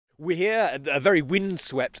We're here at a very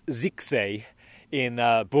windswept Zicksee in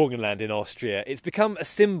Burgenland in Austria. It's become a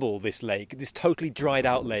symbol, this lake, this totally dried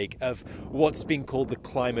out lake, of what's been called the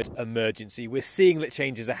climate emergency. We're seeing that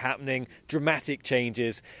changes are happening, dramatic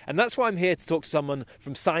changes, and that's why I'm here to talk to someone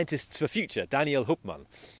from Scientists for Future, Daniel Huppmann.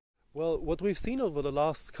 Well, what we've seen over the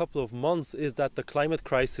last couple of months is that the climate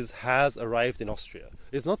crisis has arrived in Austria.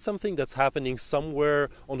 It's not something that's happening somewhere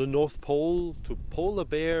on the North Pole to polar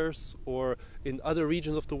bears or in other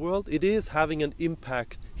regions of the world. It is having an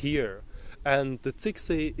impact here. And the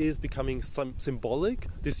Zicksee is becoming symbolic.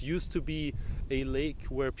 This used to be a lake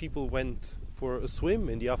where people went for a swim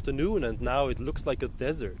in the afternoon, and now it looks like a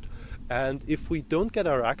desert. And if we don't get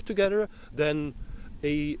our act together, then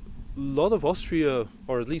a lot of Austria,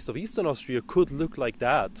 or at least of Eastern Austria, could look like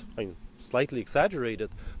that. I mean, slightly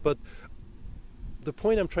exaggerated, but the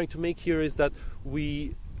point I'm trying to make here is that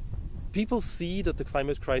people see that the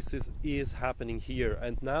climate crisis is happening here,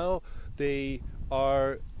 and now they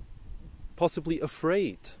are possibly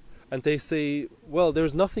afraid, and they say, well,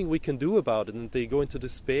 there's nothing we can do about it, and they go into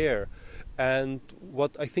despair. And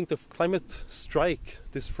what I think the climate strike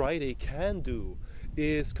this Friday can do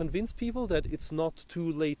is convince people that it's not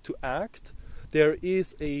too late to act. There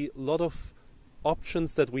is a lot of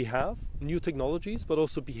options that we have, new technologies, but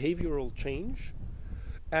also behavioral change.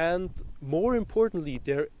 And more importantly,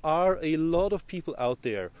 there are a lot of people out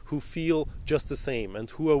there who feel just the same and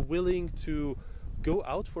who are willing to go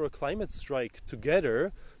out for a climate strike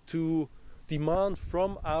together to demand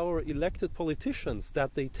from our elected politicians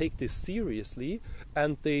that they take this seriously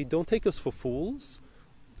and they don't take us for fools.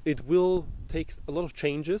 It will take a lot of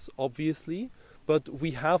changes, obviously, but we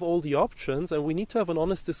have all the options, and we need to have an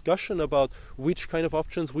honest discussion about which kind of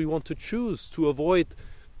options we want to choose to avoid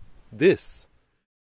this.